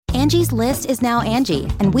Angie's List is now Angie,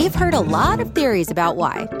 and we've heard a lot of theories about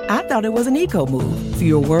why. I thought it was an eco move.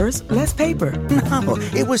 Fewer words, less paper. No,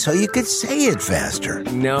 it was so you could say it faster.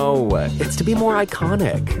 No, it's to be more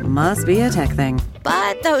iconic. Must be a tech thing.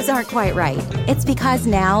 But those aren't quite right. It's because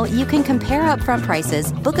now you can compare upfront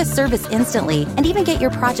prices, book a service instantly, and even get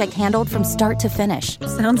your project handled from start to finish.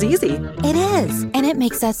 Sounds easy. It is, and it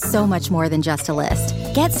makes us so much more than just a list.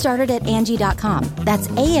 Get started at Angie.com. That's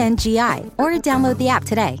ANGI, or download the app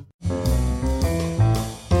today.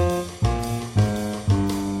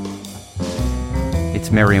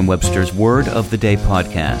 It's Merriam-Webster's Word of the Day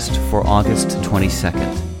podcast for August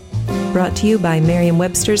 22nd. Brought to you by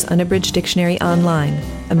Merriam-Webster's Unabridged Dictionary Online,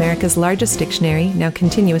 America's largest dictionary, now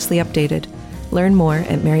continuously updated. Learn more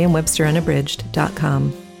at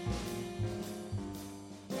merriam-websterunabridged.com.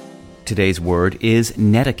 Today's word is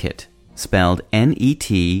netiquette, spelled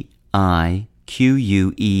Netiquette.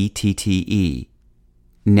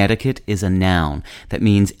 Netiquette is a noun that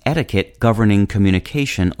means etiquette governing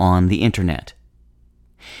communication on the internet.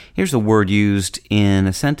 Here's a word used in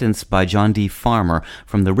a sentence by John D. Farmer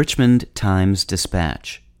from the Richmond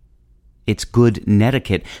Times-Dispatch. It's good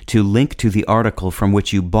netiquette to link to the article from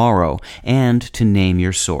which you borrow and to name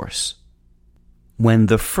your source. When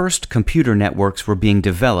the first computer networks were being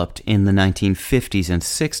developed in the 1950s and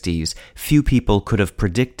 60s, few people could have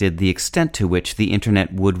predicted the extent to which the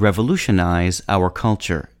internet would revolutionize our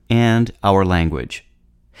culture and our language.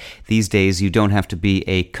 These days, you don't have to be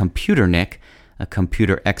a computernik, a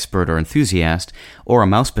computer expert or enthusiast, or a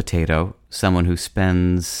mouse potato, someone who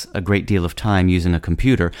spends a great deal of time using a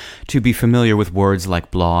computer, to be familiar with words like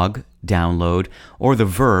blog, download, or the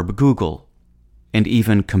verb Google. And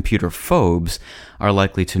even computer phobes are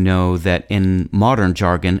likely to know that in modern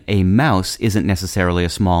jargon, a mouse isn't necessarily a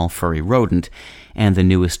small furry rodent, and the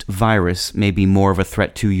newest virus may be more of a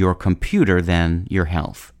threat to your computer than your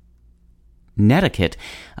health. Netiquette,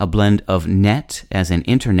 a blend of net as in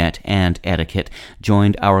internet and etiquette,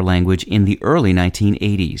 joined our language in the early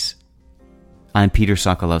 1980s. I'm Peter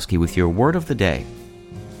Sokolowski with your Word of the Day.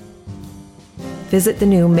 Visit the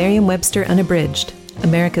new Merriam-Webster Unabridged,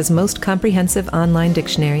 America's most comprehensive online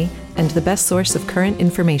dictionary and the best source of current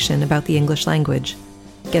information about the English language.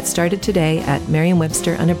 Get started today at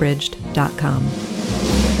merriam-websterunabridged.com.